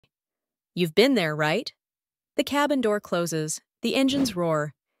You've been there, right? The cabin door closes, the engines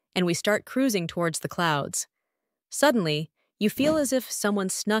roar, and we start cruising towards the clouds. Suddenly, you feel as if someone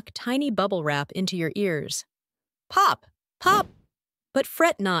snuck tiny bubble wrap into your ears. Pop! Pop! But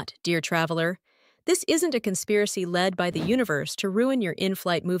fret not, dear traveler. This isn't a conspiracy led by the universe to ruin your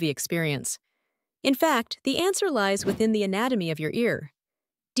in-flight movie experience. In fact, the answer lies within the anatomy of your ear.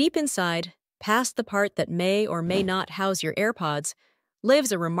 Deep inside, past the part that may or may not house your AirPods,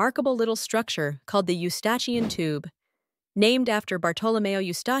 lives a remarkable little structure called the Eustachian tube. Named after Bartolomeo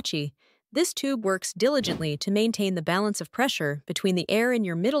Eustachi, this tube works diligently to maintain the balance of pressure between the air in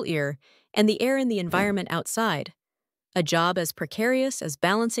your middle ear and the air in the environment outside. A job as precarious as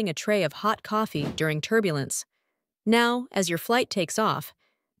balancing a tray of hot coffee during turbulence. Now, as your flight takes off,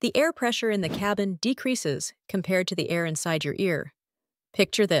 the air pressure in the cabin decreases compared to the air inside your ear.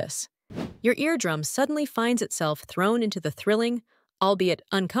 Picture this. Your eardrum suddenly finds itself thrown into the thrilling, albeit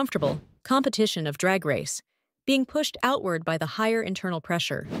uncomfortable, competition of drag race, being pushed outward by the higher internal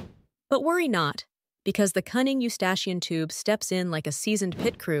pressure. But worry not, because the cunning Eustachian tube steps in like a seasoned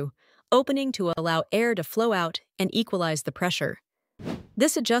pit crew, opening to allow air to flow out and equalize the pressure.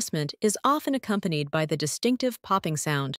 This adjustment is often accompanied by the distinctive popping sound,